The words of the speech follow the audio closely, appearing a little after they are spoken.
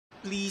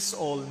Please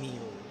all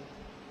kneel.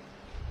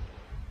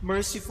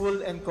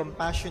 Merciful and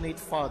compassionate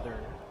Father,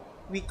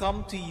 we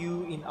come to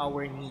you in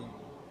our need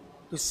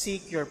to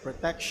seek your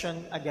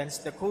protection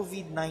against the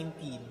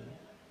COVID-19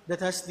 that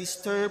has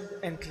disturbed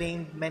and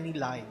claimed many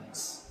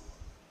lives.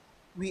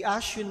 We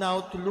ask you now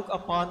to look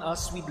upon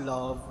us with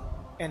love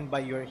and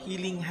by your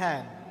healing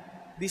hand,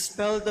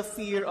 dispel the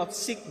fear of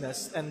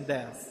sickness and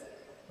death,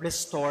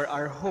 restore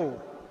our hope,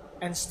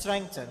 and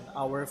strengthen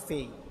our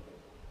faith.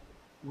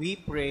 We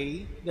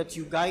pray that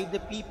you guide the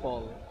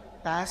people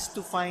tasked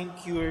to find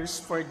cures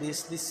for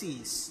this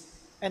disease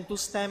and to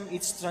stem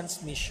its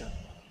transmission.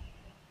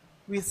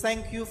 We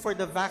thank you for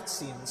the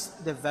vaccines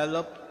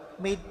developed,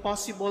 made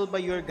possible by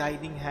your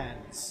guiding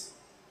hands.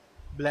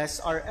 Bless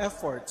our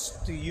efforts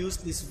to use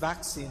these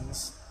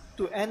vaccines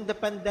to end the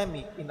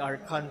pandemic in our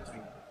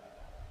country.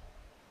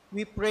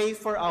 We pray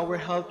for our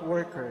health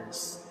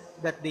workers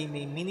that they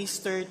may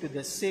minister to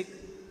the sick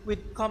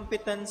with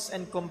competence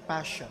and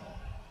compassion.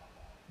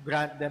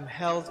 Grant them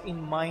health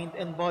in mind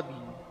and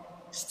body,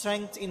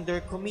 strength in their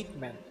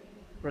commitment,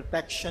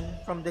 protection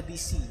from the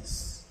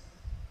disease.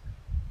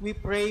 We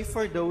pray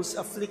for those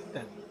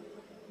afflicted.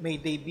 May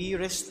they be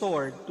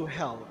restored to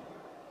health.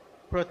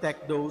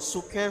 Protect those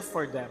who care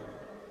for them.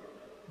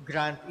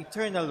 Grant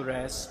eternal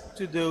rest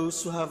to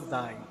those who have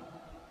died.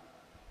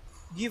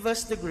 Give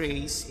us the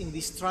grace in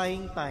these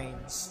trying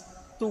times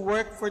to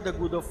work for the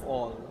good of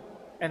all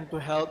and to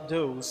help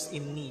those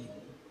in need.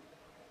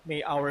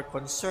 May our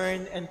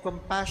concern and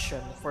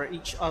compassion for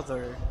each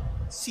other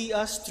see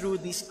us through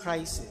this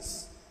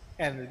crisis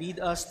and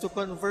lead us to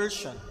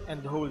conversion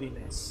and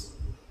holiness.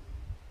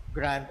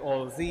 Grant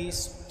all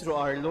this through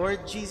our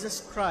Lord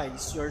Jesus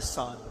Christ, your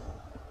Son,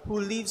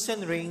 who lives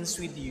and reigns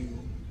with you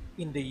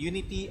in the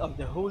unity of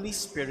the Holy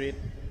Spirit,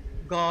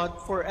 God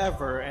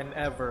forever and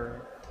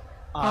ever.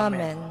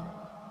 Amen.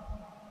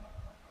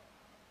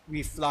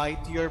 We fly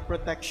to your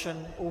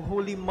protection, O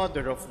Holy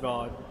Mother of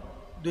God.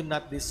 Do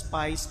not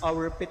despise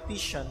our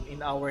petition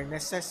in our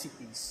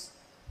necessities,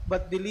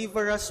 but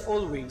deliver us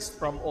always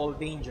from all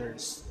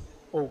dangers,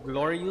 O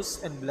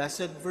glorious and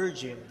blessed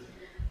Virgin.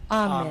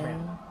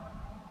 Amen.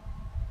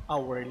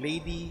 Our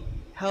Lady,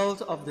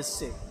 health of the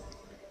sick,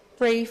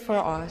 Pray for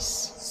us.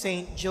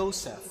 Saint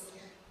Joseph,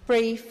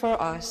 Pray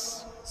for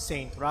us.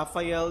 Saint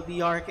Raphael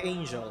the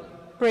Archangel,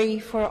 Pray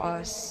for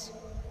us.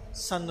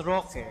 San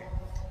Roque,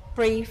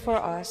 Pray for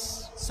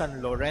us.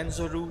 San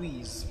Lorenzo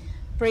Ruiz,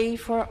 Pray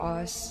for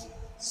us.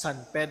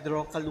 San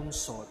Pedro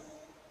Calungsod,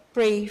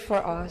 Pray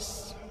for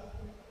us.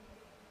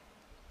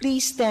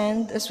 Please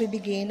stand as we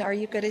begin our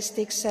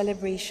Eucharistic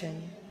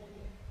celebration.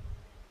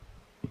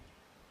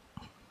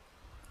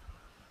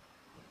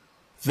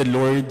 The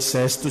Lord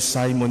says to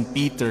Simon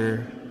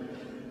Peter,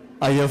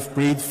 I have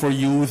prayed for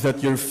you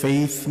that your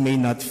faith may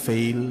not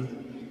fail,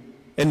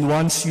 and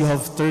once you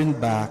have turned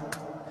back,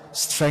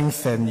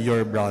 strengthen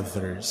your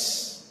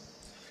brothers.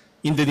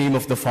 In the name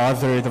of the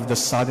Father, and of the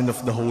Son, and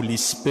of the Holy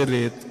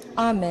Spirit.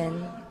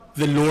 Amen.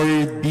 The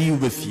Lord be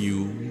with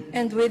you.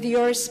 And with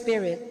your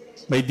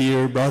spirit. My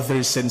dear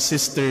brothers and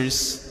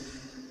sisters,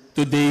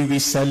 today we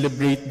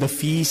celebrate the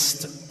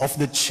feast of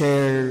the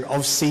chair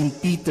of Saint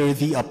Peter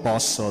the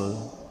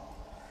Apostle.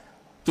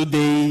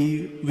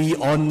 Today we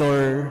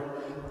honor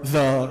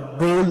the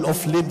role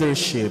of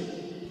leadership,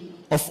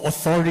 of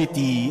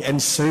authority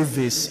and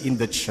service in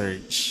the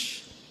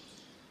Church.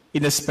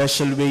 In a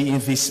special way in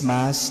this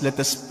Mass, let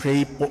us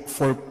pray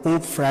for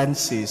Pope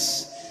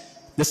Francis,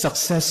 the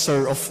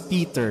successor of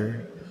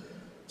Peter,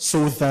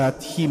 so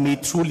that he may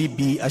truly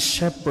be a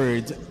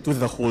shepherd to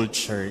the whole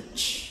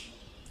Church.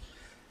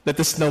 Let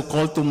us now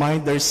call to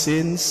mind our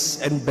sins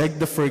and beg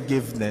the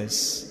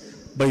forgiveness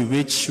by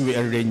which we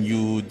are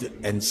renewed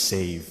and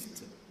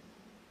saved.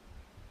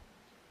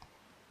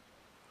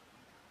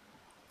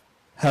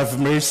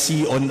 Have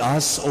mercy on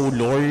us, O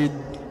Lord.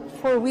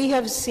 For we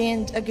have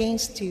sinned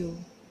against you.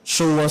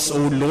 Show us, O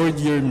Lord,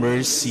 your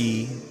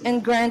mercy.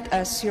 And grant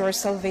us your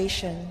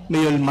salvation.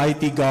 May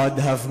Almighty God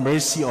have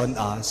mercy on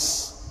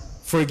us,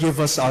 forgive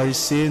us our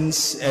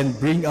sins, and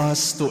bring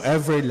us to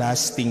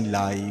everlasting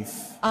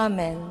life.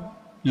 Amen.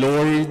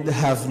 Lord,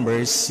 have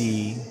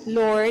mercy.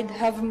 Lord,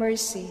 have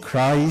mercy.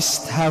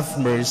 Christ, have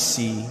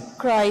mercy.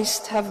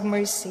 Christ, have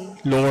mercy.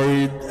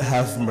 Lord,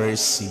 have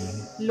mercy.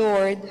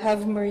 Lord,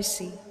 have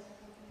mercy.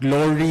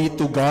 Glory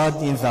to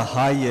God in the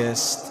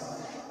highest,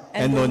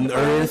 and on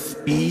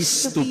earth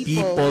peace to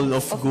people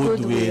of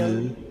good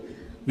will.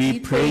 We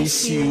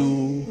praise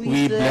you,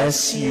 we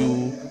bless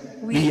you,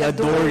 we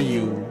adore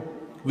you,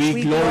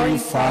 we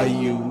glorify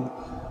you,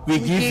 we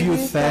give you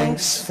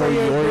thanks for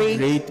your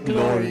great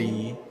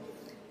glory.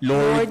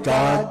 Lord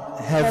God,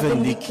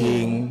 Heavenly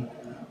King,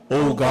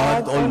 O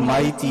God,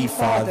 Almighty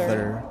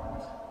Father,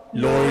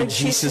 Lord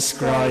Jesus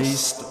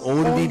Christ,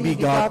 only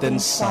begotten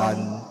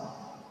Son,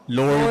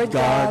 Lord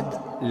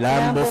God,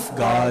 Lamb of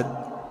God,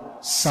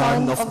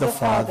 Son of the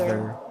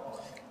Father,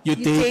 you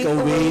take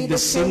away the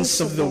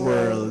sins of the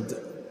world,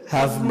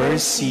 have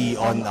mercy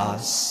on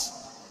us.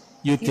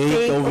 You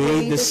take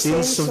away the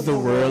sins of the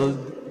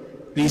world,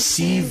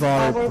 receive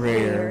our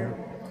prayer.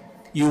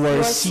 You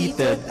are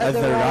seated at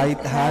the right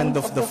hand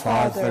of the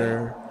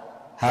Father.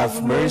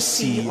 Have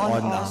mercy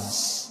on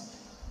us.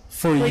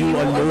 For you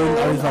alone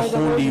are the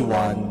Holy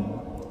One.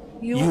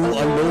 You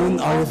alone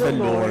are the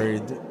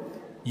Lord.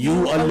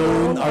 You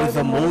alone are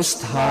the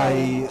Most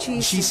High,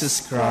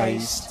 Jesus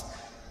Christ,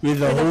 with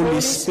the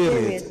Holy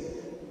Spirit,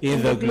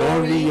 in the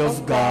glory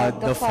of God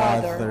the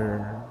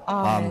Father.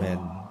 Amen.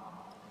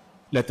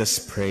 Let us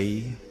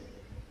pray.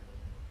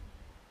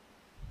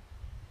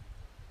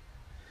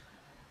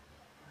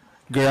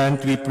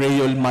 Grant, we pray,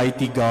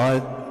 Almighty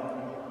God,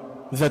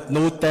 that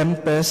no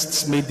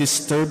tempests may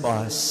disturb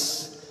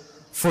us,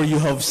 for you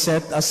have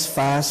set us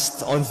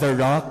fast on the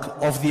rock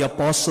of the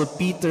Apostle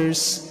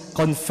Peter's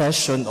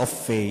confession of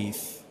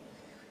faith.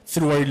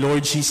 Through our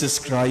Lord Jesus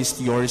Christ,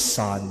 your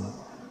Son,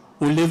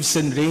 who lives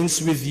and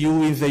reigns with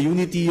you in the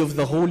unity of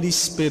the Holy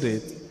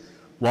Spirit,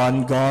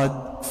 one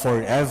God,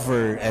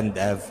 forever and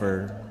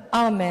ever.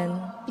 Amen.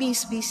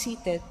 Please be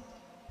seated.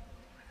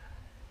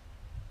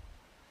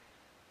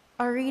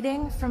 A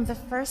reading from the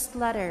first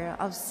letter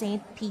of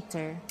St.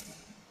 Peter.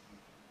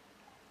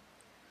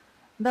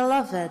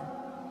 Beloved,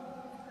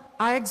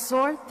 I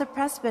exhort the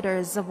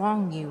presbyters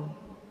among you,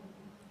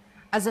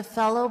 as a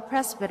fellow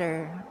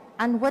presbyter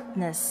and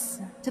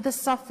witness to the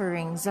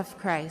sufferings of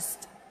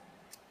Christ,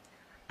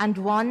 and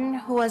one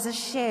who has a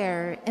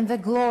share in the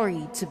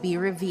glory to be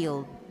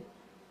revealed.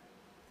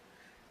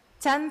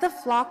 Tend the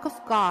flock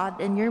of God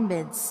in your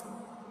midst,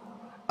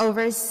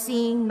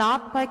 overseeing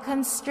not by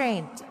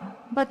constraint,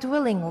 but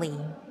willingly,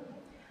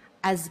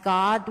 as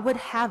God would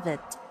have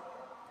it,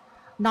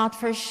 not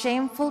for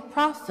shameful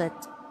profit,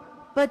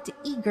 but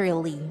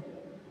eagerly.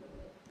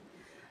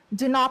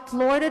 Do not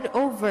lord it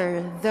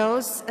over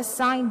those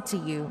assigned to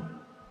you,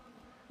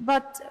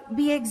 but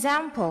be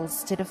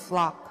examples to the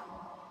flock.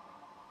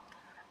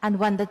 And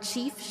when the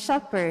chief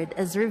shepherd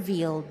is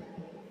revealed,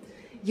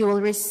 you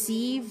will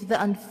receive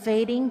the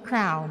unfading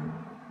crown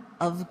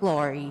of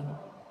glory.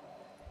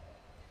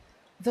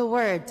 The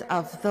word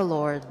of the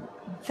Lord.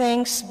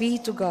 Thanks be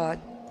to God.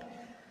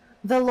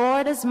 The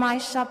Lord is my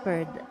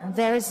shepherd,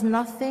 there is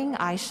nothing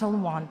I shall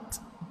want.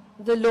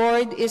 The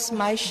Lord is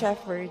my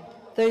shepherd,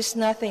 there is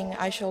nothing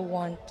I shall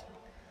want.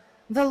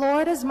 The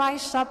Lord is my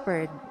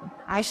shepherd,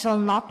 I shall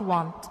not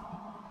want.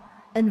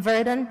 In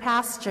verdant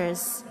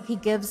pastures he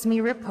gives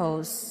me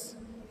repose.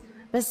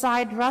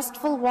 Beside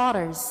restful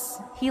waters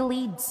he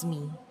leads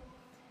me.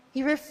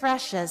 He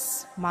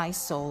refreshes my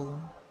soul.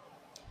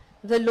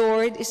 The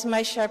Lord is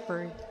my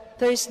shepherd,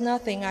 there is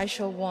nothing I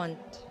shall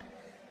want.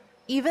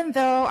 Even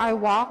though I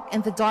walk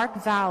in the dark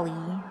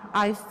valley,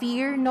 I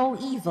fear no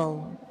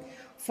evil,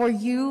 for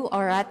you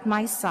are at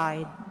my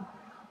side,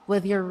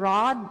 with your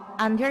rod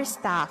and your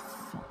staff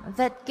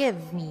that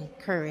give me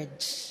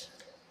courage.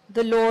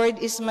 The Lord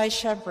is my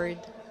shepherd,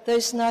 there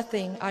is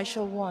nothing I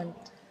shall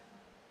want.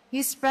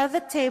 You spread the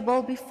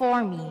table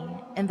before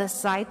me in the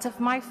sight of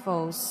my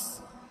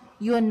foes.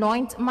 You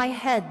anoint my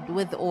head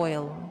with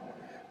oil.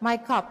 My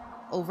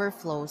cup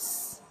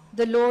overflows.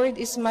 The Lord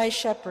is my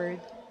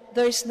shepherd,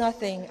 there is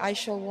nothing I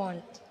shall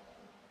want.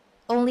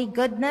 Only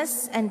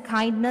goodness and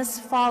kindness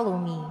follow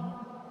me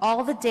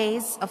all the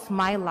days of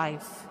my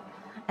life,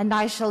 and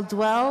I shall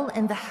dwell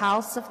in the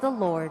house of the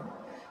Lord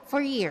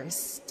for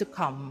years to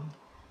come.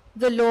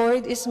 The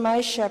Lord is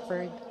my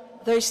shepherd,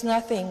 there is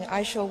nothing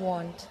I shall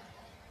want.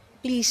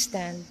 Please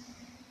stand.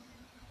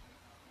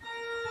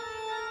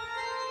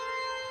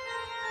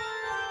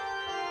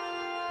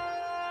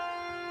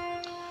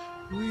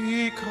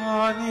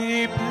 Wika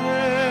ni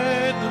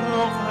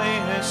Pedro kay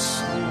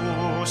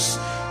Jesus,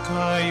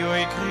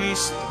 kayo'y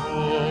Kristo,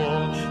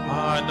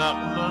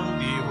 anak ng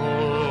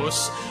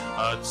Diyos,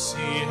 at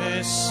si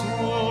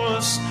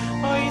Jesus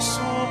ay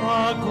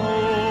sumagot.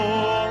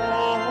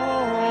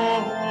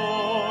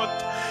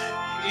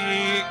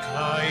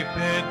 Ika'y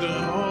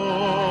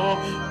Pedro,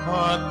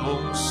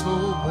 patong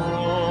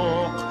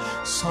subok,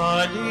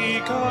 sa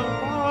ligang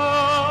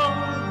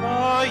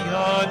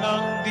bayan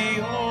ng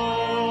Diyos.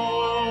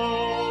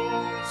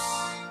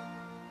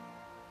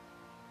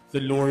 The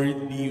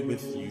Lord be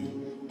with you.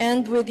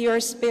 And with your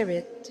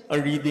spirit.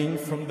 A reading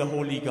from the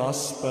Holy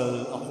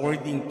Gospel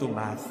according to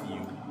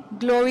Matthew.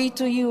 Glory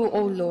to you,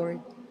 O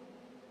Lord.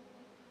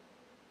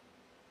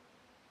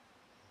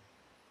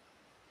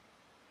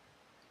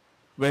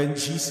 When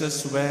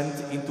Jesus went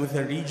into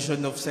the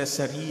region of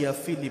Caesarea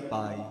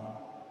Philippi,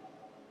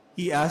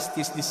 he asked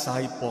his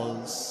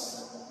disciples,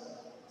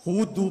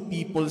 "Who do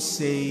people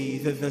say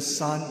that the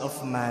Son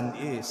of Man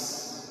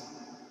is?"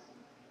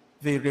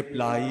 They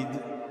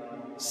replied,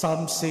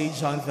 "Some say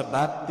John the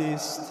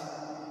Baptist,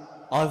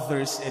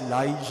 others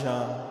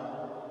Elijah,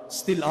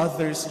 still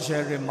others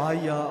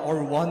Jeremiah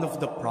or one of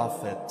the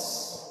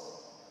prophets."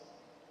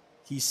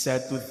 He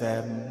said to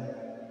them,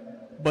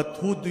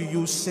 "But who do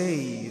you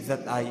say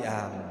that I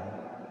am?"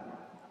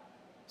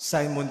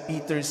 Simon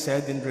Peter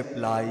said in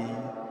reply,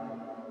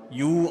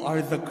 "You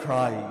are the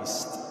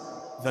Christ,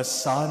 the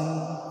Son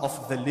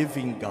of the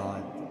living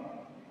God."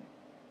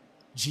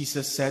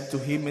 Jesus said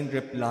to him in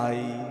reply,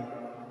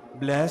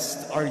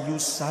 "Blessed are you,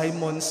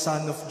 Simon,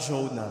 son of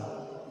Jonah,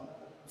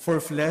 For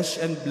flesh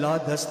and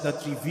blood has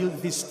not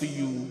revealed this to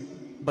you,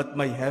 but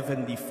my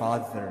heavenly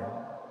Father.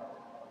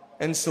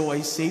 And so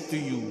I say to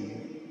you,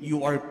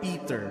 you are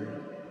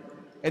Peter,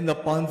 and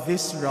upon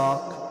this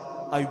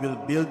rock I will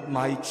build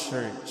my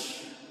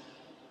church,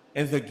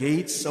 and the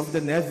gates of the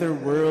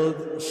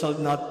netherworld shall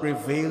not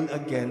prevail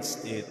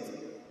against it.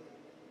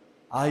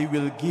 I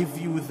will give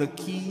you the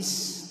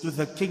keys to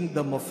the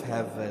kingdom of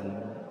heaven.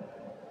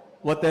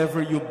 Whatever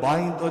you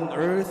bind on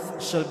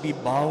earth shall be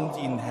bound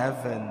in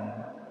heaven,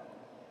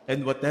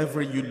 and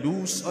whatever you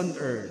loose on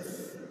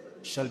earth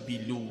shall be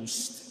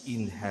loosed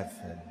in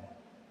heaven.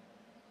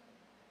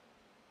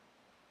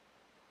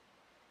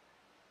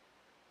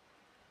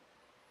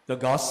 The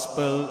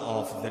Gospel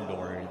of the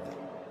Lord.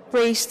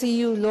 Praise to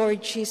you,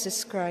 Lord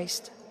Jesus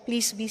Christ.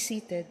 Please be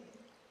seated.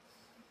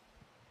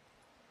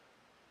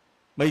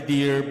 My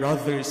dear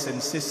brothers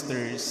and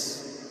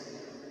sisters,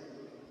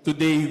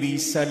 today we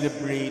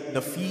celebrate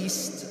the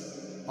feast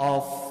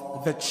of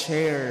the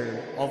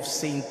chair of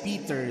Saint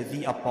Peter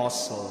the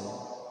Apostle.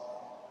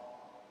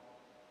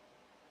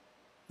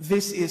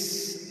 This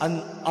is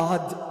an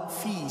odd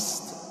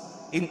feast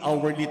in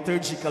our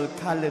liturgical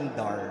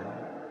calendar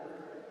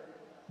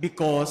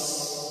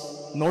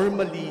because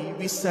normally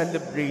we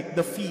celebrate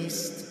the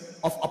feast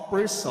of a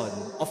person,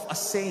 of a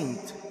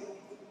saint.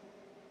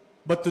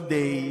 But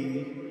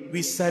today,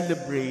 we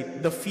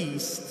celebrate the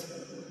feast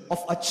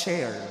of a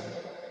chair.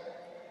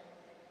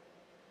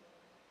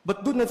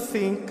 But do not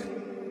think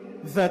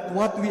that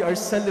what we are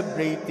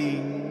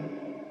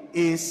celebrating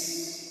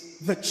is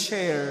the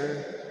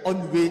chair on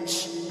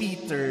which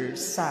Peter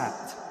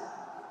sat.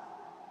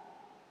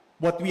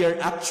 What we are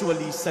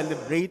actually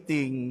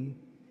celebrating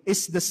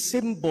is the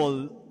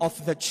symbol of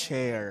the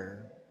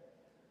chair.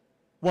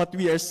 What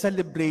we are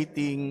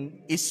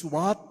celebrating is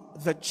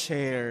what the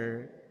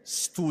chair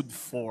stood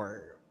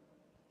for.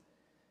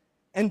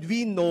 And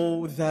we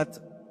know that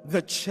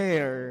the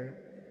chair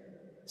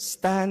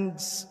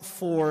stands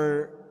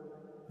for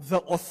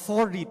the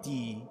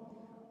authority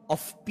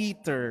of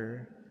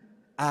Peter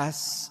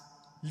as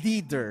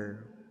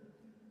leader,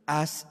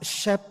 as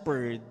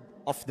shepherd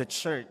of the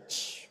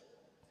church.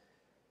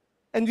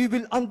 And we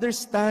will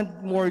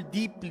understand more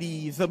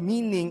deeply the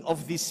meaning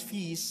of this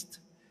feast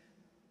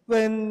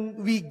when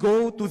we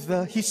go to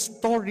the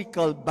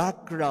historical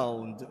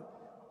background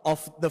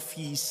of the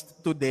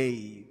feast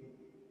today.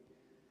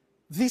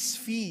 This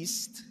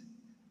feast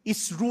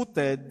is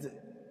rooted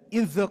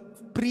in the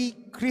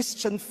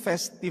pre-Christian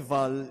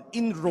festival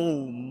in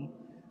Rome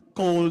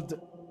called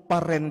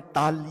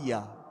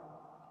Parentalia.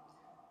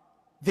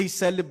 They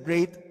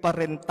celebrate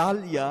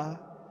Parentalia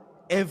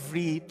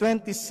every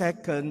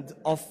 22nd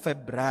of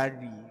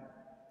February.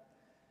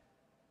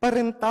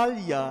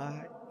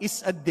 Parentalia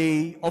is a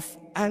day of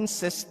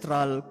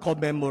ancestral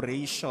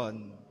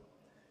commemoration.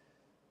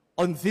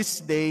 On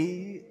this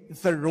day,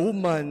 the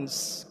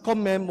Romans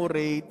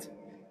commemorate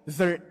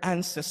their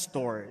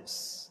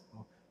ancestors.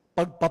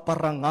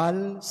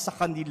 Pagpaparangal sa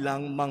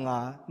kanilang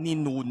mga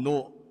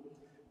ninuno.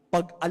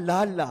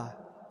 Pag-alala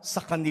sa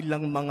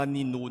kanilang mga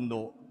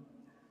ninuno.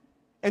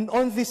 And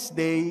on this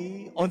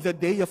day, on the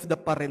day of the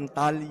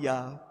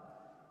Parentalia,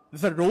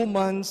 the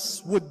Romans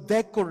would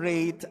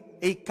decorate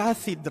a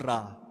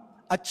cathedra,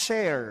 a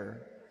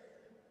chair,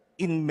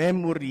 in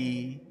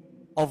memory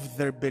of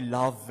their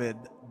beloved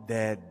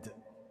dead.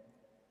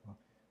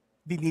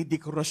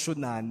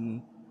 Dinidekorasyonan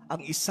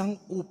ang isang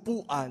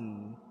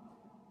upuan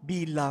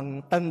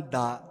bilang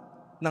tanda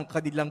ng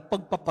kanilang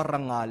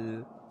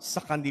pagpaparangal sa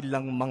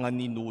kanilang mga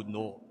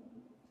ninuno.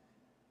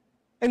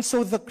 And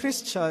so the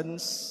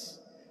Christians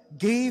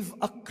gave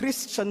a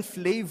Christian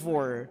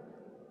flavor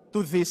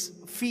to this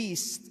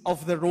feast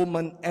of the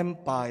Roman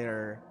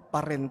Empire,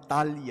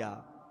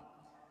 Parentalia.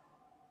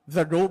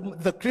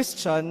 The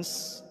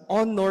Christians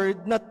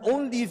honored not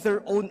only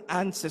their own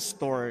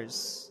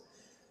ancestors,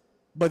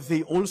 but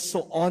they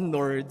also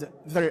honored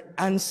their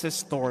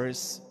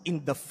ancestors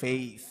in the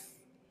faith.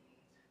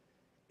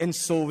 And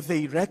so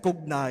they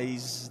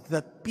recognized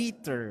that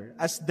Peter,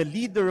 as the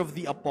leader of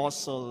the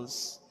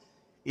apostles,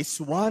 is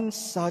one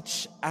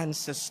such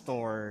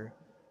ancestor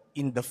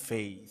in the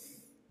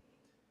faith.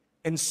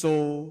 And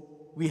so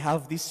we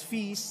have this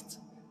feast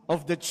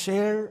of the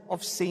chair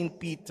of Saint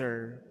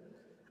Peter,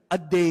 a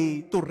day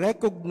to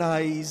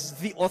recognize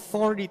the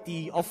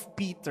authority of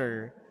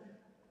Peter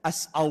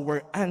as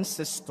our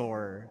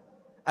ancestor,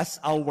 as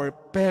our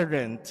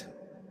parent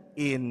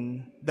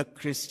in the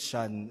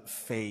Christian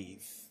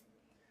faith.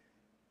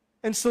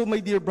 And so, my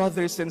dear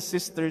brothers and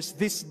sisters,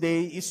 this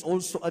day is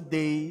also a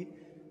day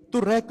to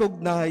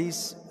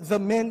recognize the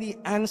many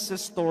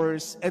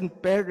ancestors and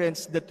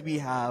parents that we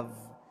have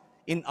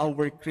in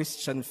our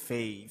Christian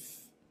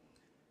faith.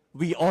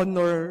 We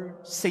honor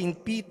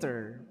Saint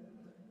Peter,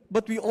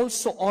 but we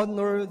also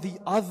honor the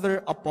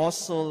other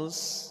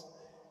apostles,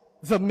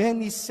 the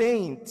many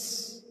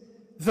saints,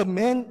 the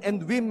men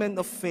and women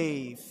of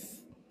faith,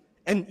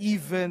 and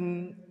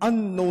even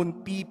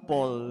unknown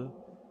people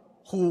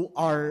who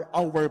are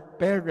our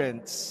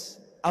parents,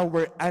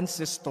 our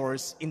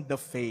ancestors in the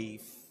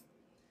faith.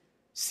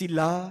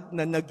 Sila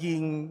na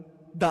naging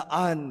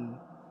daan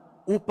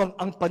upang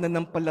ang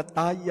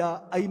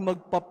pananampalataya ay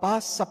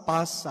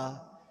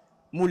magpapasa-pasa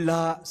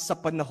mula sa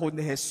panahon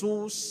ni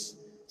Jesus,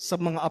 sa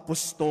mga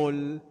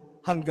apostol,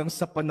 hanggang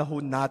sa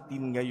panahon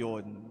natin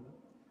ngayon.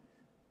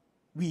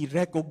 We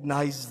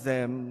recognize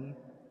them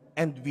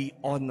and we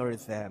honor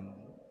them.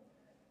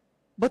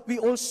 But we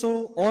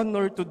also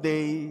honor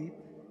today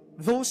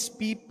those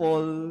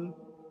people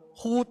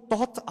who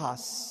taught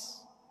us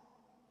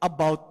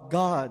about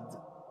God,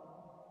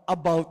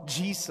 about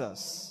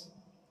Jesus.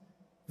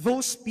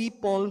 Those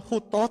people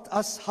who taught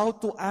us how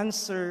to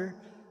answer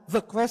the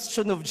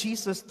question of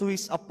Jesus to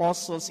his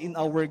apostles in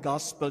our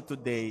gospel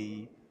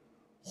today.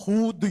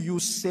 Who do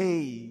you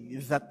say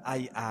that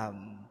I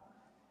am?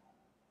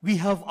 We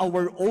have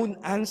our own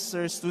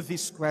answers to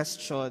this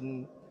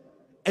question,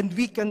 and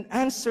we can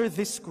answer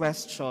this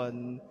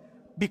question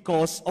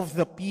because of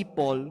the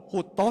people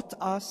who taught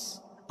us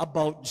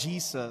about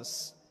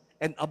Jesus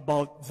and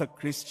about the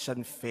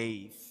Christian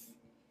faith.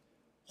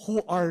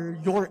 Who are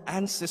your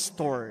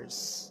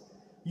ancestors,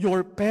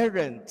 your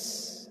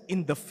parents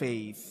in the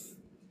faith?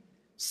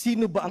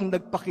 Sino ba ang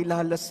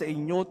nagpakilala sa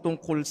inyo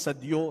tungkol sa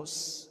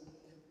Diyos?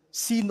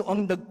 Sino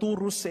ang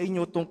nagturo sa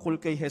inyo tungkol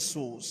kay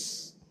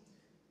Jesus?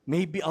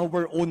 Maybe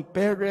our own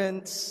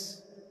parents,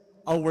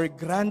 our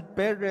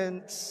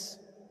grandparents,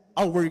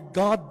 our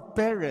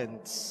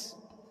godparents,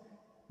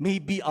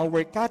 maybe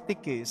our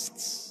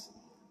catechists,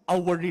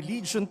 our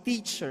religion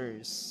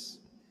teachers,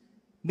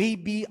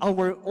 maybe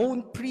our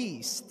own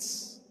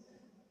priests.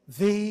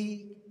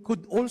 They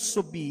could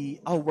also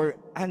be our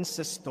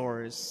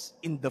ancestors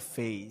in the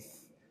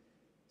faith.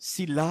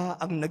 Sila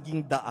ang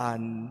naging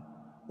daan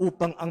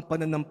upang ang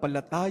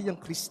pananampalatayang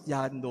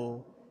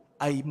Kristiyano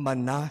ay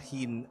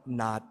manahin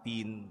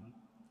natin.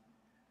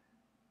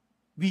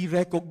 We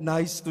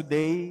recognize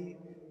today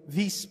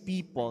these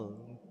people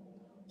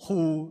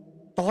who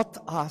taught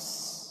us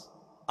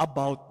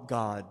about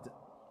God.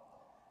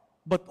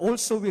 But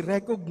also we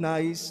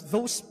recognize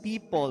those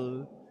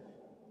people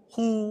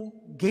who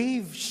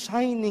gave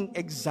shining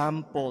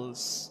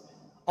examples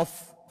of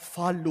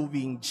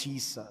following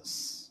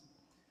Jesus.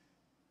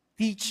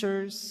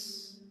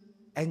 Teachers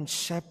and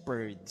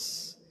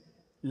shepherds,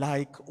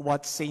 like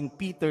what St.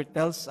 Peter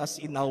tells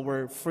us in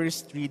our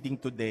first reading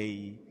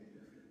today.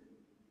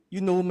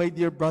 You know, my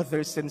dear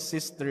brothers and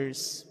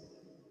sisters,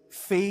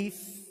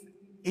 faith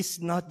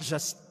is not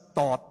just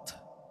taught.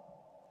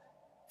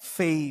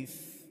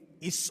 Faith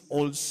is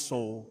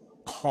also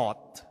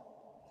caught.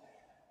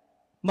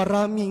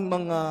 Maraming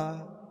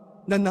mga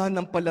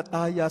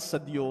nananampalataya sa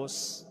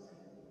Diyos,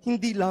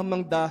 hindi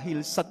lamang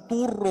dahil sa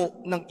turo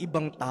ng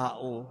ibang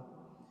tao.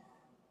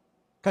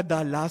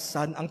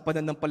 Kadalasan ang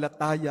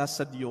pananampalataya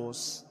sa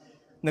Diyos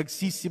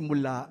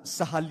nagsisimula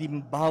sa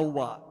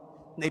halimbawa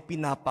na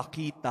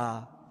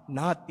ipinapakita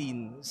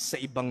natin sa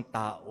ibang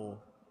tao.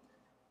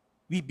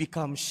 We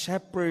become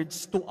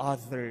shepherds to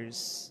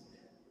others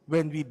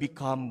when we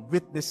become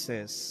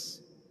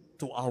witnesses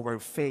to our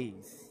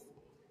faith.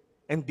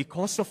 And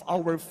because of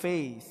our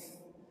faith,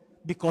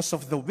 because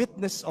of the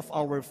witness of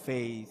our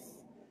faith,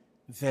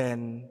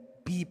 then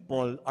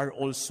people are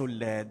also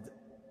led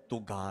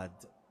to God.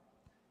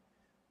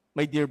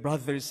 My dear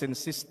brothers and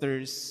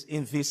sisters,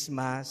 in this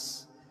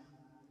Mass,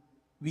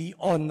 we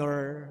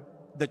honor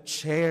the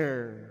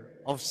chair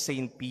of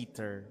St.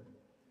 Peter,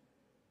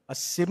 a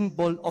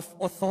symbol of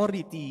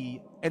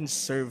authority and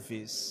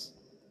service,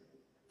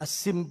 a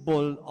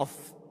symbol of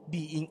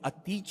being a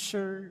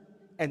teacher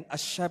and a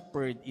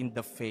shepherd in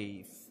the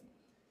faith.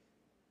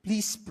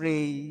 Please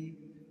pray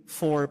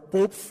for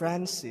Pope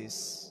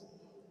Francis,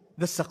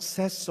 the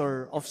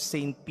successor of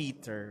St.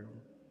 Peter.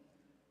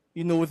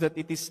 You know that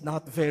it is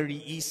not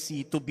very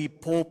easy to be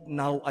Pope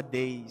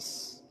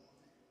nowadays.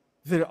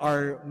 There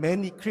are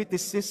many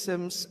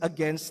criticisms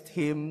against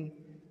him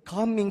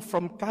coming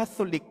from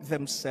Catholics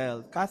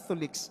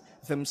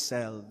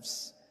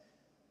themselves.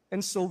 And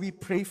so we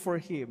pray for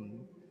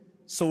him,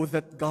 so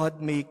that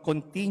God may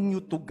continue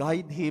to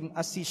guide him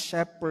as he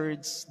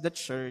shepherds the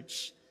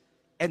church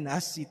and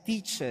as he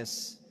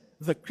teaches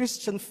the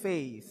Christian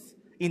faith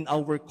in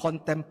our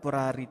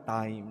contemporary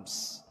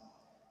times.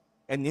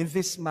 And in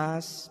this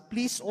Mass,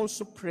 please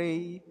also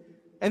pray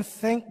and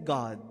thank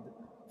God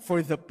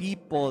for the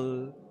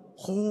people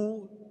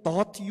who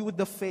taught you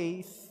the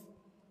faith,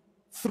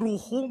 through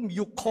whom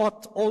you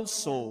caught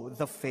also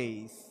the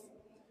faith,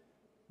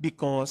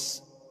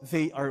 because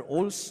they are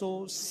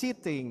also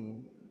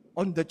sitting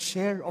on the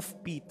chair of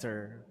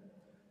Peter,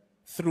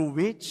 through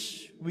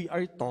which we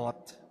are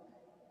taught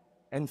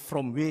and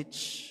from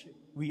which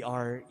we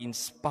are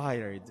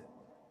inspired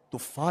to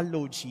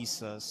follow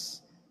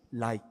Jesus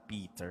like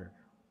Peter.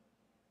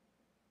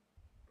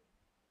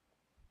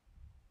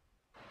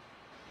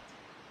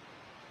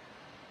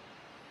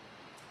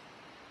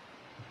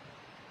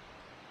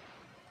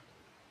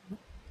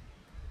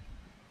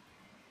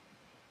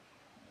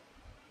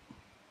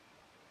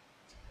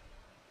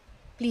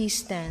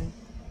 Please stand.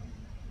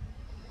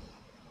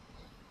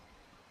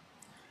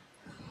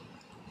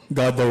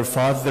 God our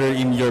Father,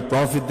 in your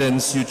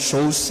providence you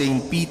chose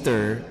Saint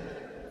Peter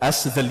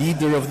as the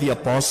leader of the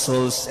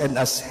apostles and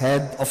as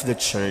head of the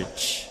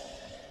church.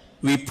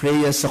 We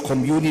pray as a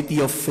community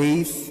of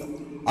faith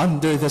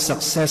under the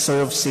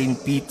successor of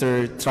St.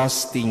 Peter,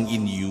 trusting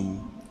in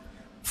you.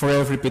 For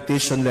every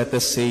petition, let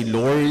us say,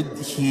 Lord,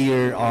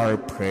 hear our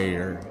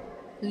prayer.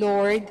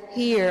 Lord,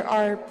 hear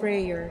our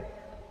prayer.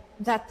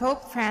 That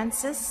Pope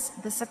Francis,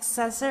 the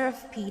successor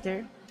of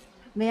Peter,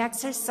 may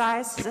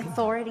exercise his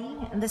authority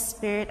in the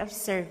spirit of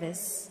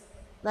service.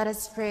 Let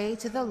us pray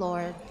to the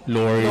Lord.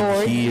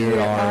 Lord, hear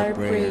our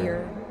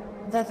prayer.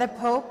 That the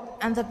Pope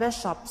and the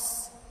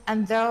bishops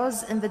and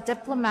those in the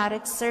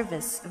diplomatic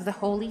service of the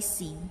Holy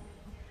See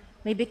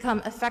may become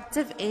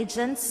effective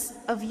agents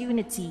of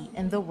unity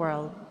in the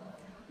world.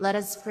 Let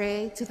us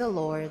pray to the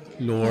Lord.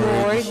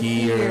 Lord,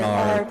 hear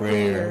our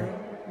prayer.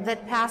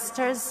 That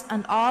pastors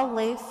and all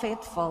lay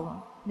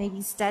faithful may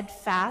be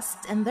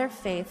steadfast in their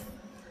faith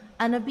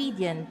and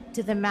obedient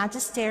to the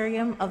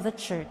magisterium of the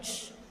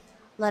Church.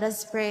 Let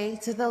us pray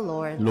to the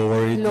Lord.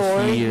 Lord,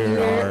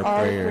 hear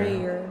our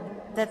prayer.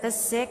 That the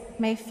sick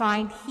may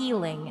find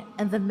healing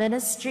in the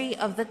ministry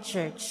of the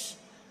Church.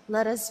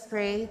 Let us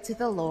pray to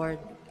the Lord.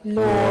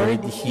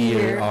 Lord,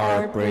 hear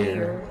our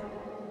prayer.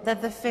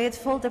 That the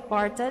faithful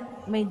departed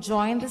may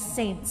join the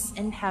saints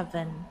in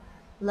heaven.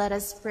 Let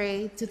us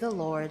pray to the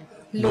Lord.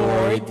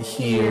 Lord,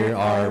 hear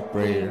our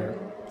prayer.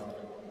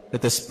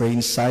 Let us pray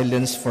in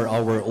silence for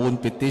our own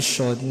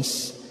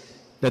petitions.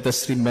 Let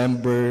us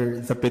remember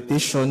the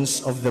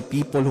petitions of the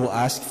people who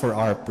asked for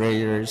our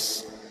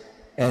prayers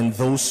and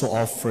those who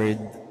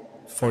offered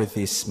for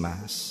this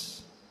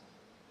Mass.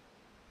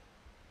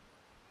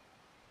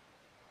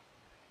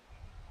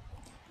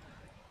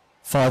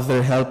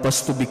 Father, help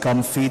us to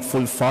become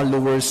faithful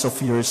followers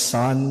of your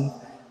Son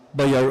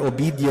by our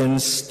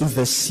obedience to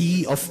the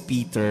See of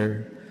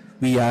Peter.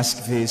 We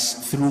ask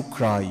this through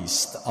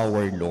Christ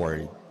our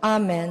Lord.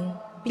 Amen.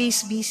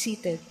 Please be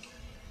seated.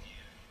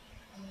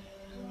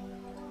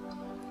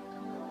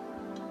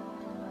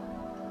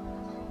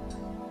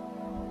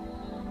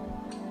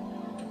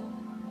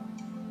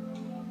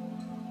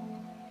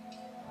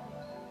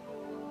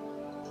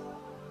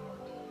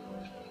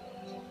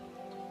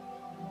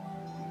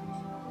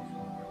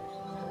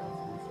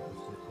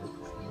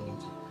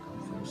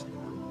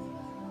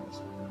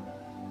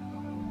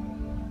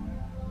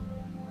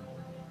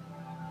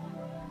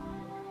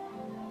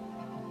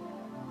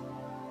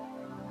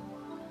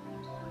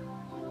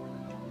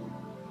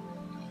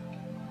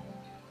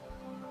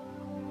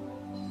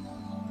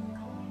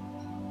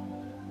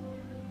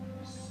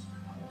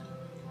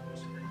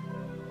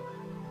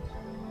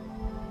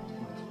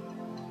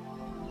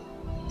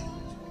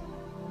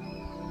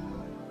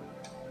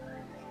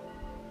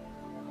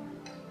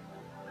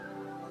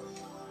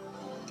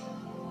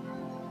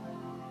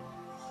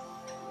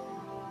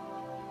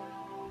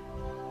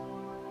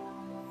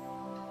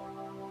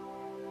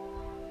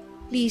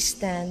 Please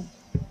stand.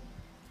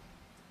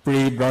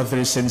 Pray,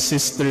 brothers and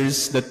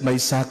sisters, that my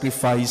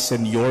sacrifice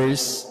and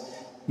yours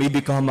may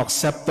become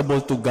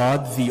acceptable to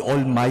God, the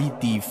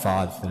Almighty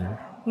Father.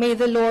 May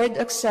the Lord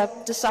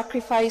accept the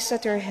sacrifice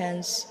at your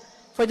hands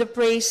for the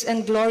praise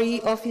and glory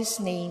of his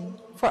name,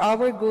 for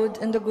our good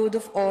and the good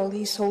of all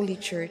his holy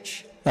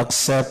church.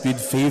 Accept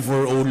with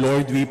favor, O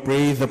Lord, we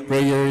pray, the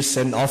prayers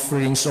and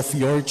offerings of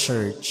your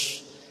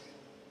church,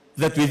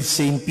 that with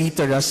St.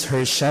 Peter as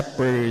her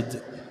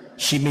shepherd,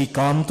 she may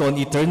come to an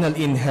eternal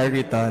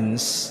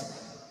inheritance,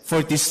 for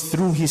it is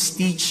through his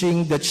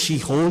teaching that she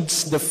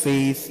holds the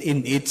faith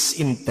in its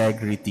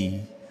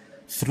integrity.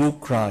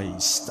 Through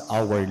Christ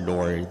our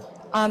Lord.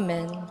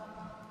 Amen.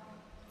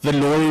 The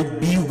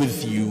Lord be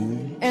with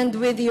you. And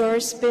with your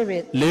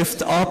spirit.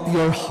 Lift up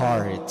your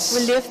hearts.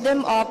 We lift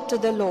them up to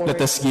the Lord.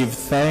 Let us give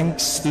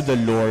thanks to the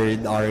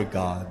Lord our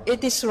God.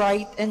 It is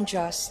right and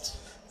just.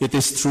 It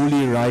is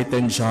truly right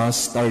and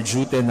just, our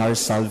duty and our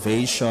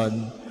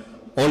salvation,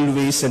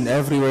 always and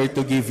everywhere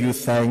to give you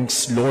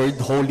thanks, Lord,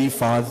 Holy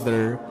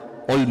Father,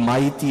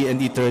 Almighty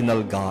and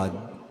eternal God.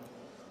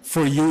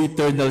 For you,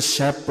 eternal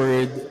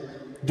Shepherd,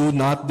 do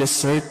not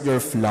desert your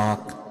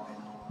flock,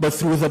 but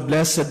through the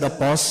blessed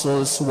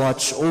apostles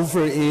watch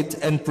over it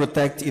and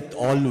protect it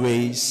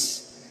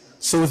always,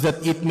 so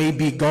that it may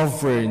be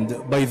governed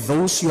by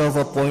those you have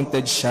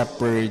appointed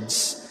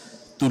shepherds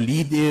to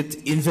lead it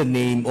in the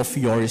name of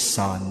your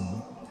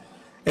Son.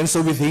 And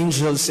so with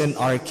angels and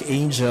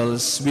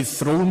archangels, with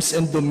thrones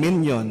and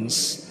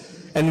dominions,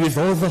 and with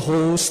all the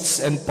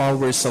hosts and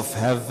powers of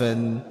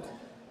heaven,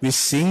 we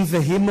sing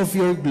the hymn of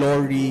your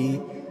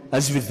glory,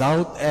 as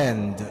without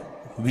end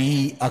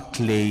we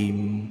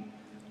acclaim.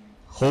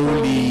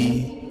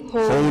 Holy,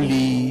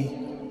 holy,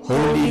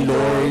 holy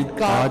Lord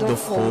God of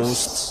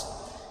hosts,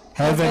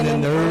 heaven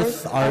and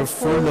earth are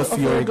full of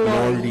your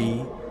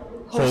glory.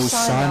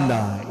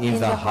 Hosanna in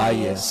the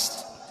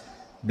highest.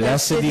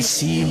 Blessed is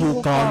he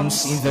who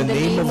comes in the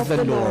name of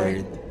the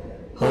Lord.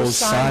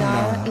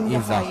 Hosanna in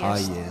the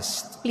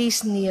highest.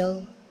 Please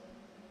kneel.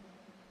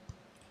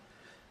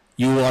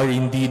 You are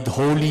indeed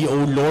holy,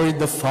 O Lord,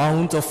 the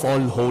fount of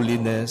all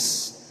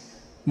holiness.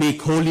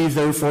 Make holy,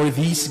 therefore,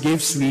 these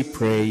gifts, we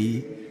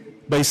pray,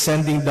 by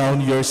sending down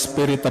your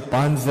Spirit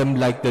upon them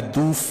like the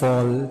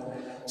dewfall,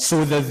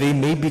 so that they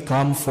may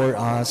become for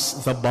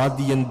us the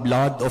body and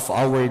blood of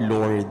our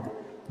Lord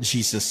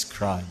Jesus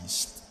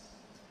Christ.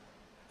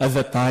 At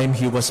the time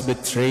he was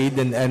betrayed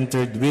and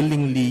entered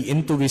willingly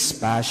into his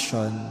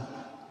passion,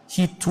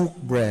 he took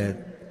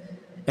bread,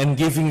 and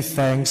giving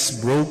thanks,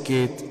 broke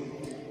it,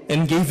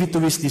 and gave it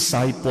to his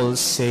disciples,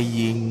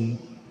 saying,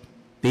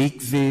 "Take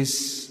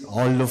this,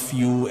 all of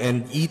you,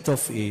 and eat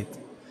of it,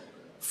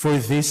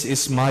 for this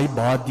is my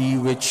body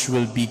which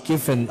will be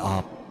given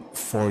up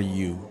for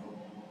you."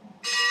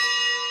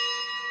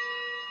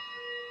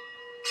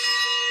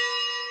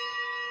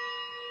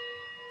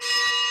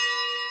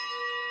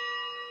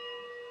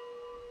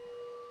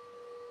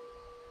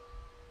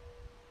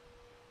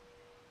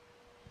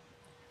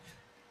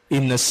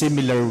 In a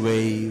similar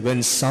way,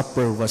 when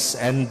supper was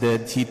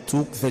ended, he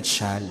took the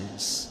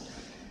chalice,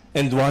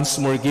 and once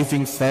more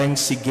giving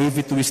thanks, he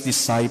gave it to his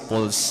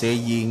disciples,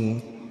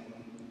 saying,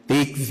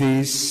 "Take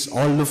this,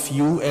 all of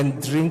you, and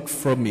drink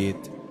from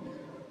it,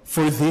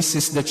 for this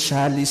is the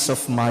chalice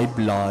of my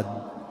blood,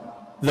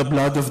 the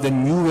blood of the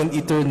new and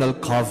eternal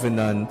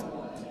covenant,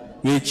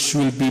 which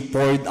will be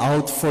poured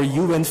out for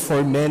you and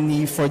for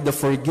many for the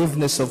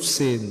forgiveness of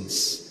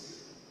sins.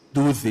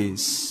 Do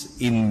this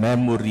in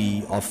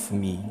memory of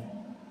me."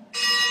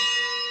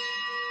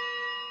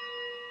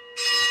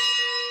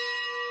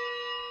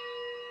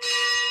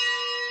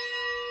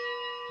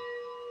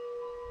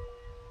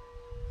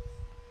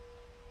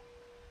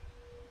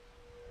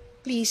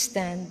 Please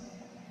stand.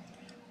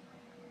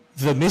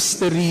 The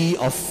mystery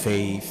of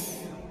faith.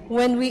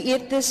 When we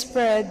eat this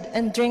bread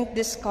and drink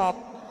this cup,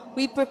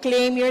 we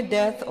proclaim your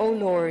death, O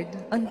Lord,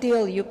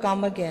 until you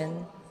come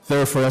again.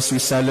 Therefore, as we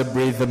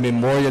celebrate the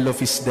memorial of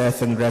his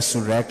death and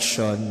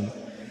resurrection,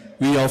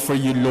 we offer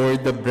you,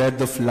 Lord, the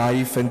bread of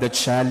life and the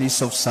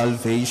chalice of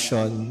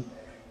salvation,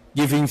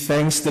 giving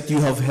thanks that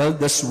you have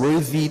held us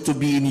worthy to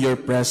be in your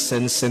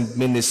presence and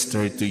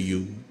minister to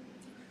you.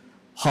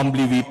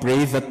 Humbly we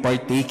pray that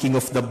partaking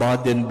of the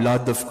body and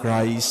blood of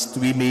Christ,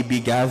 we may be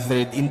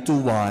gathered into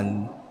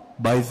one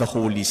by the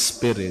Holy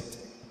Spirit.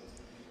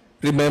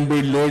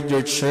 Remember, Lord,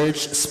 your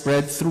church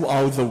spread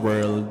throughout the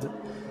world,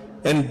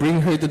 and bring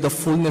her to the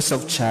fullness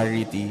of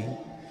charity,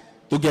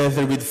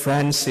 together with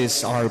Francis,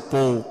 our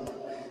Pope,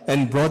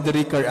 and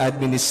Broderick, our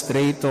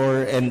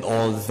administrator, and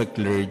all the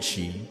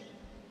clergy.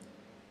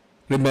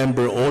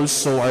 Remember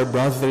also our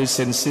brothers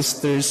and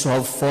sisters who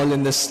have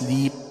fallen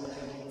asleep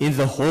in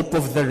the hope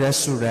of the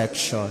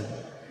resurrection,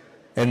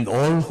 and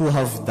all who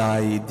have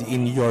died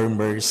in your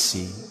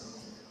mercy.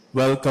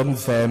 Welcome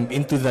them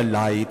into the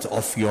light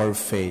of your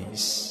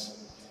face.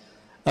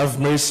 Have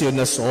mercy on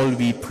us all,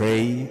 we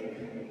pray,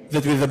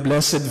 that with the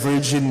Blessed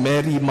Virgin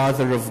Mary,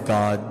 Mother of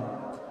God,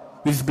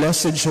 with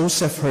Blessed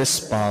Joseph, her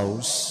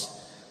spouse,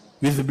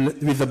 with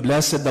the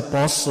blessed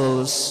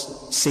apostles,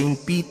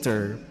 Saint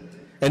Peter,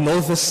 and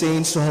all the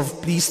saints who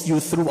have pleased you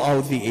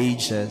throughout the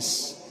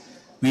ages,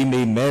 we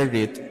may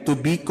merit to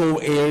be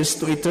co-heirs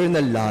to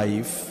eternal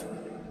life,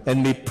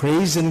 and may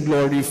praise and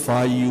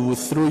glorify you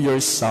through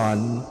your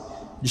Son,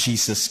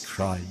 Jesus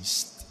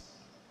Christ.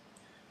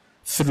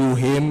 Through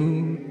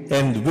him,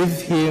 and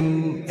with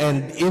him,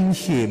 and in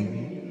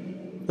him,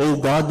 O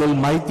God,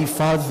 Almighty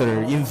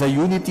Father, in the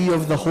unity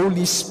of the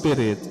Holy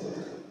Spirit,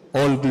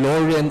 all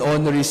glory and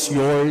honor is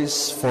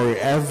yours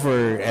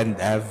forever and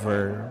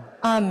ever.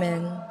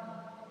 Amen.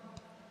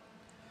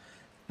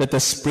 Let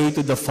us pray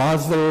to the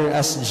Father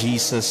as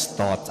Jesus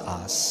taught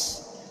us.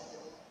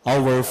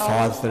 Our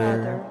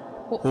Father,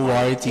 who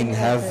art in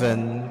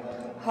heaven,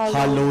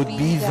 hallowed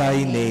be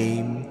thy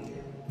name.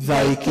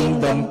 Thy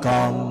kingdom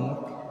come,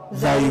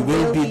 thy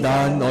will be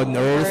done on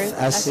earth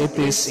as it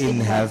is in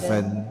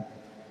heaven.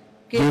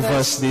 Give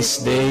us this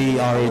day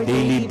our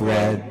daily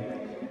bread,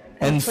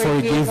 and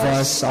forgive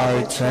us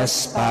our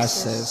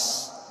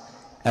trespasses,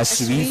 as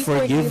we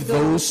forgive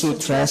those who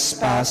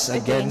trespass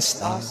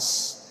against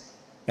us.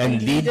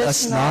 And lead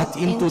us not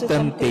into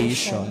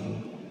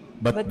temptation,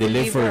 but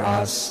deliver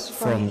us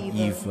from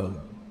evil.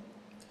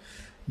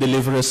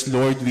 Deliver us,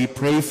 Lord, we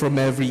pray,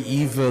 from every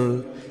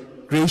evil.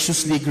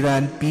 Graciously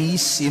grant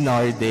peace in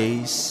our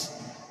days,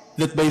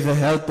 that by the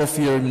help of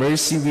your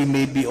mercy we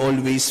may be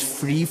always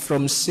free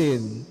from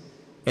sin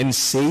and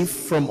safe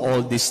from all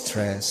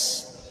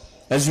distress,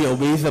 as we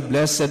await the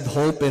blessed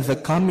hope and the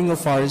coming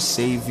of our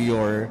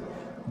Savior,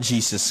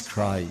 Jesus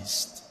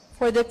Christ.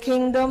 For the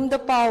kingdom, the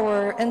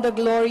power, and the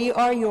glory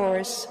are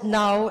yours,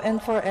 now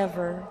and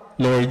forever.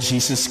 Lord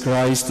Jesus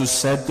Christ, who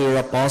said to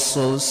your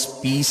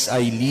apostles, "Peace I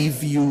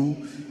leave you,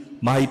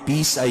 my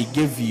peace I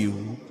give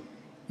you,"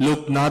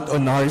 look not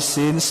on our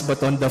sins,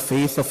 but on the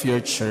faith of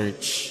your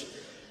church,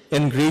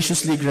 and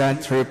graciously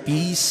grant her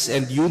peace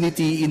and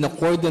unity in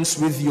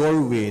accordance with your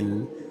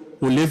will,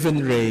 who live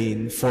and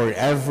reign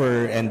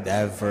forever and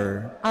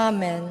ever.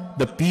 Amen.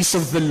 The peace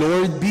of the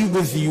Lord be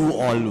with you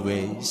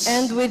always.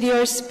 And with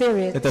your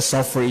spirit. Let us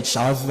offer each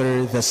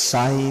other the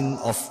sign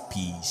of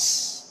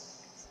peace.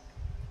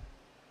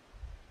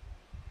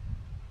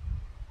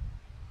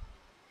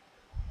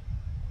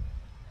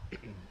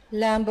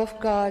 Lamb of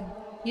God,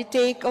 you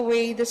take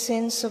away the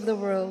sins of the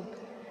world,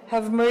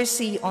 have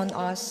mercy on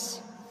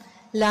us.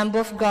 Lamb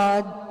of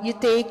God, you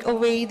take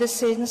away the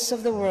sins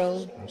of the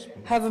world,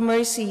 have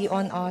mercy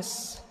on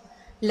us.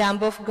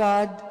 Lamb of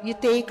God, you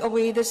take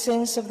away the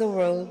sins of the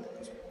world,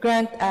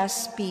 grant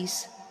us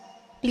peace.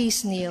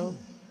 Please kneel.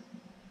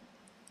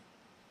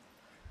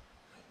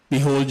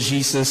 Behold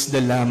Jesus,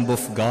 the Lamb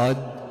of God.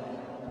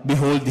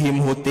 Behold him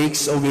who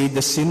takes away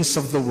the sins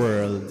of the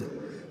world.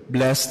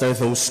 Blessed are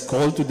those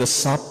called to the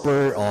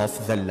supper of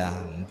the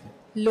Lamb.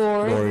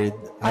 Lord,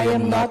 I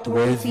am not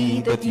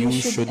worthy that you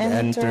should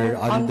enter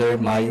under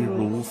my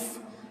roof,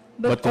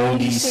 but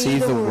only say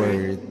the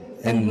word,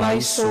 and my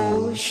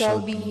soul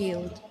shall be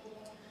healed.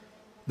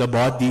 The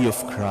body of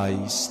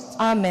Christ.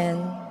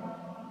 Amen.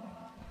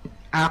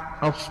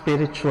 Act of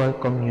spiritual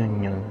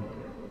communion.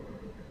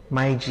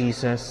 My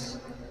Jesus,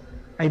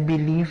 I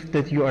believe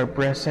that you are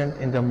present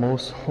in the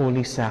most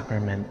holy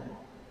sacrament.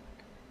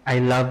 I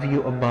love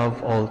you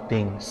above all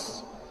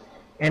things,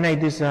 and I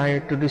desire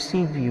to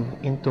receive you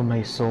into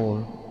my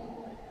soul.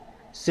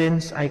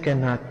 Since I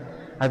cannot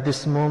at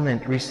this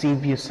moment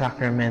receive you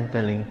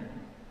sacramentally,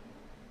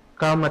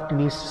 come at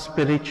least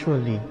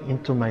spiritually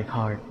into my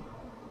heart.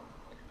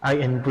 I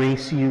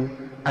embrace you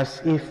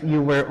as if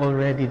you were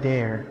already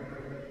there,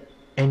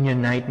 and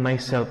unite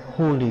myself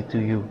wholly to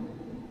you.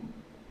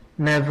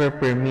 Never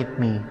permit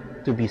me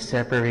to be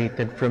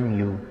separated from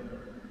you.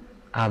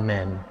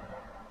 Amen.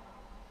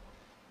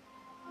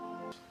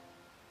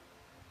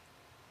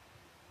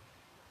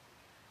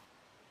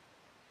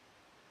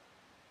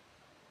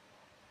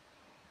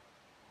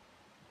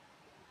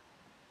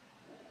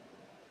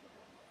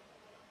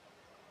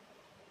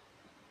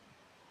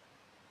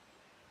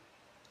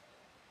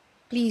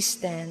 Please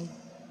stand.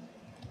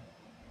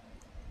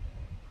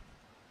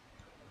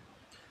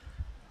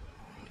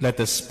 Let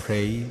us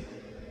pray.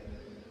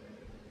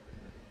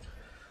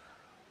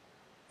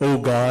 O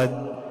God,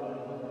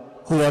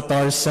 who at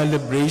our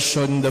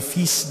celebration, the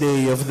feast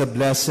day of the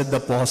blessed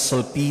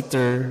Apostle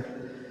Peter,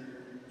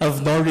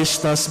 have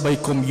nourished us by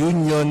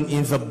communion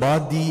in the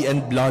body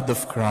and blood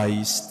of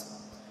Christ,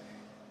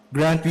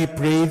 grant, we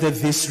pray, that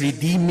this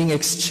redeeming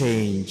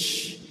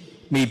exchange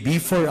may be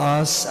for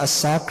us a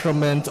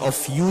sacrament of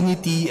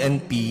unity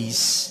and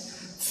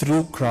peace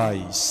through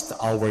Christ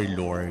our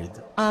Lord.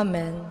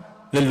 Amen.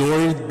 The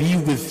Lord be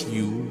with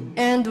you.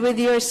 And with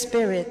your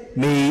spirit.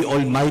 May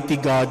Almighty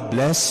God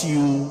bless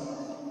you,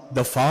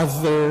 the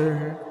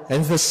Father,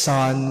 and the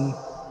Son,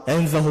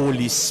 and the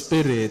Holy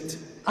Spirit.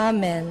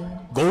 Amen.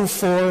 Go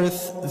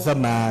forth, the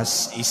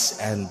Mass is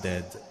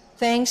ended.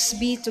 Thanks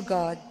be to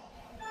God.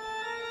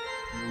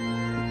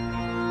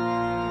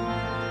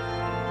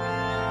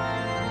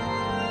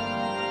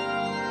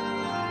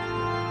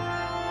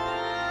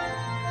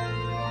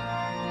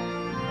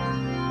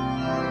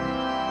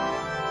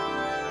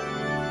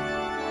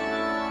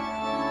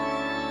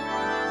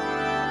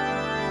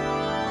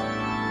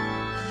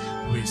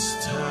 We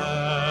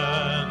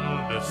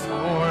stand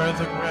before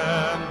the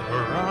grand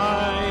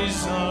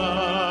horizon,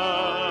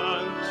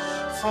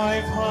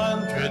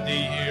 500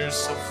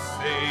 years of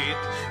faith,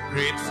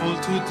 grateful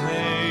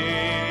today.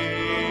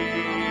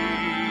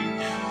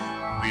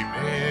 We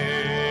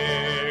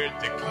bear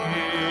the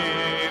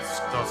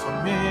gift of a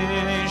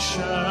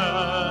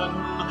mission,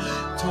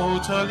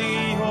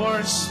 totally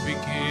yours we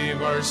give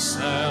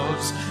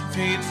ourselves,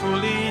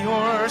 faithfully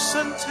yours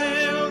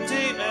until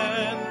the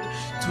end.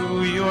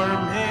 To your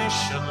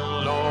mission,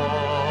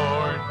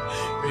 Lord,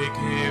 we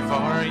give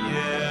our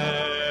yes.